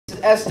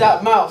S.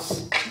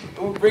 Mouse.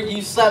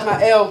 You slap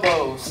my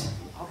elbows.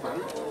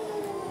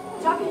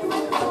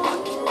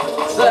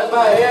 Slap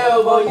my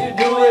elbow, you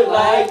do it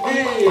like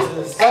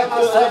this. Slap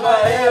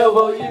my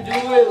elbow, you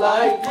do it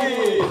like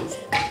this.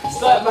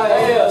 Slap my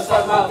L,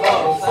 slap my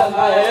ball, slap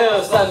my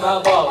L, slap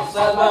my ball,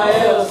 slap my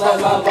L, slap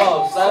my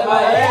ball, slap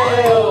my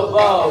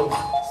elbow.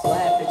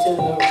 Slap it to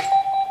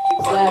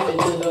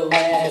the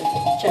left.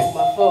 Check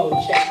my phone,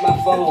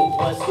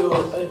 what's your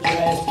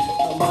address?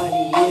 My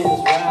money is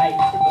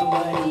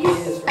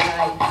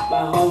right,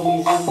 my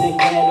homies in the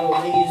ghetto,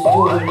 he's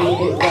doing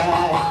it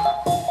right.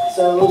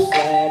 So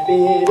slap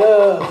it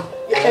up,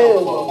 your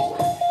elbow.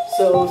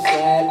 So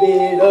slap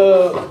it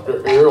up,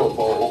 your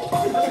elbow.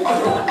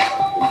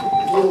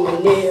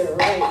 Doing it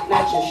right,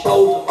 not your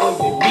shoulder or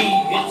your knee,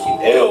 it's your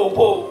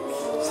elbow.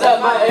 Slap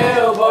my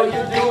elbow, you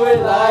do it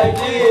like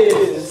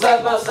this.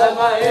 Slap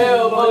my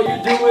elbow, you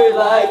do it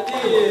like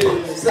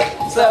this.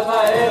 Slap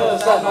my L,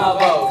 slap my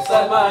ball.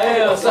 Slap my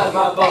L, slap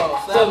my ball.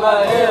 Slap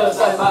my L,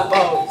 slap my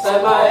ball.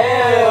 Slap my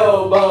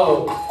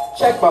elbow.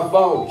 Check my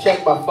phone,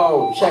 check my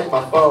phone, check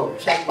my phone,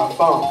 check my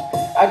phone.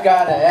 I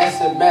got an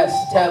SMS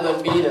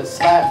telling me to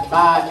slap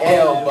my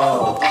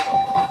elbow.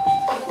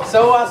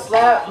 So I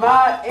slap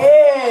my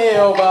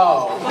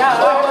elbow.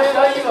 Now I'm gonna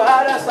show you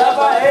how to slap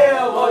my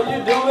elbow.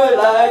 You do it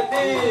like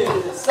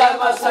this. Slap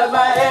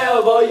my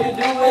elbow. You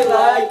do it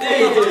like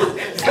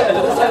this.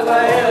 Slap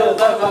my L,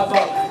 slap my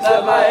ball.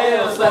 Slap my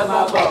L, slap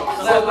my ball.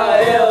 Slap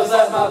my L,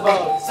 slap my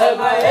ball. Slap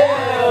my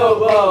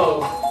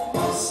elbow.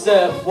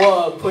 Step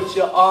 1, put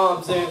your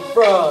arms in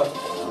front.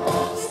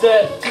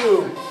 Step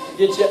 2,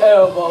 get your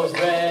elbows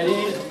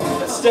ready.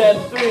 Step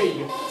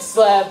 3,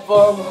 slap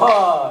them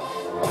hard.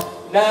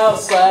 Now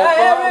slap my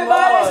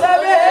everybody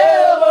slap your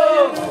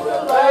elbow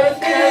like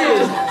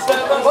this.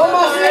 Slap my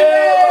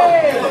elbow.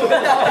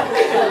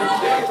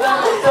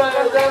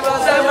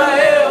 Slap my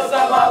L,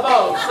 slap my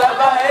ball. Slap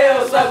my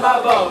L, slap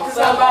my ball.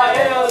 Slap my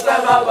L,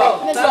 slap my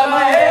ball. Slap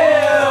my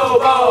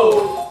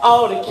elbow.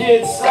 All the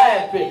kids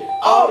slapping.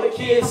 All the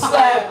kids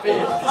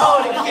slapping.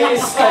 All the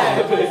kids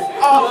slapping.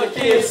 All the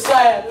kids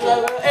slapping.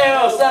 Slap my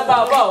L, slap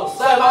my ball.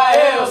 Slap my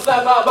L,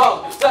 slap my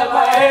ball. Slap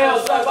my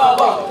L, slap my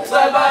ball.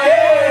 Slap my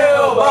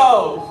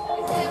elbow.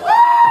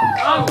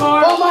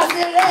 Encore. Oh my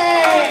city!